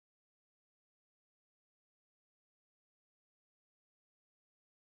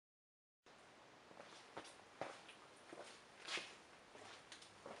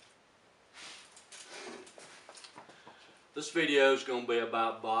This video is going to be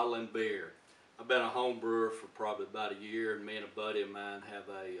about bottling beer. I've been a home brewer for probably about a year, and me and a buddy of mine have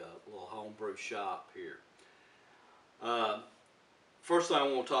a little homebrew shop here. First thing I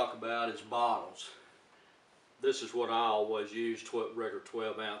want to talk about is bottles. This is what I always use, regular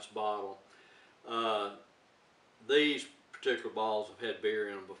 12-ounce bottle. These particular bottles have had beer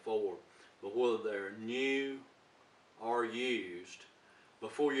in them before, but whether they're new or used,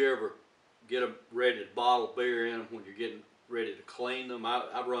 before you ever get them ready to bottle beer in them, when you're getting ready to clean them,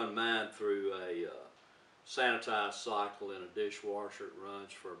 I run mine through a sanitized cycle in a dishwasher. It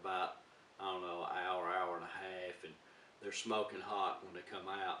runs for about, I don't know, an hour, hour and a half, and they're smoking hot when they come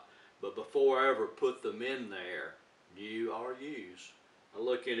out. But before I ever put them in there, new or used, I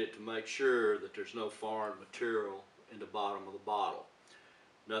look in it to make sure that there's no foreign material in the bottom of the bottle.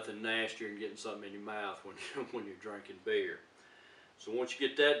 Nothing nastier than getting something in your mouth when you're drinking beer. So once you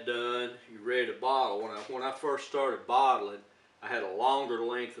get that done, you're ready to bottle. When I first started bottling, I had a longer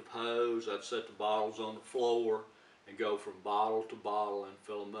length of hose. I'd set the bottles on the floor and go from bottle to bottle and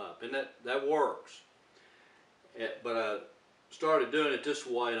fill them up. And that works. But I started doing it this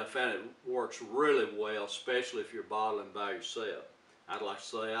way, and I found it works really well, especially if you're bottling by yourself. I'd like to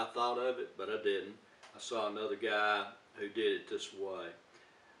say I thought of it, but I didn't. I saw another guy who did it this way.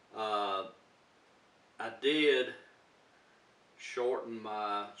 I did shorten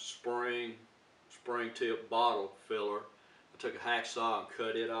my spring tip bottle filler. I took a hacksaw and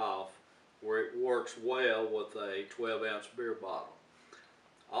cut it off where it works well with a 12-ounce beer bottle.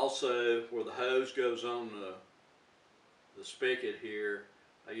 Also, where the hose goes on the spigot here,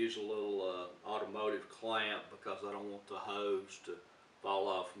 I use a little automotive clamp because I don't want the hose to fall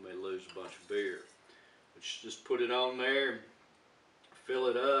off and me lose a bunch of beer. But you just put it on there, fill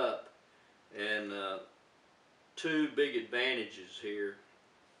it up, and two big advantages here.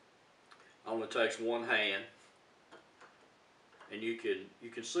 It only takes one hand, and you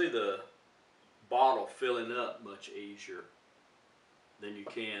can see the bottle filling up much easier than you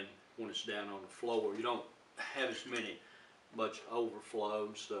can when it's down on the floor. You don't have as much overflow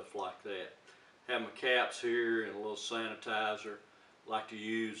and stuff like that. Have my caps here and a little sanitizer. I like to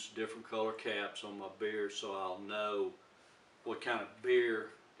use different color caps on my beer so I'll know what kind of beer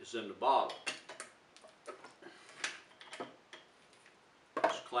is in the bottle.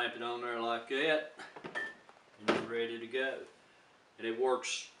 Just clamp it on there like that, and you're ready to go. And it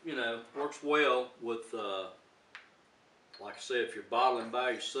works, works well with, like I said, if you're bottling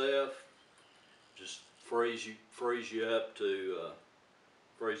by yourself, just frees up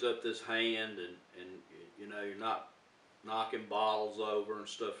this hand, and you're not knocking bottles over and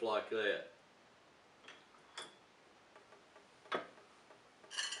stuff like that.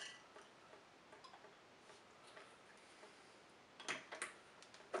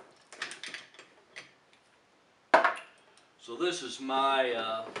 So this is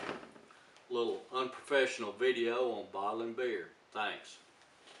my little unprofessional video on bottling beer. Thanks.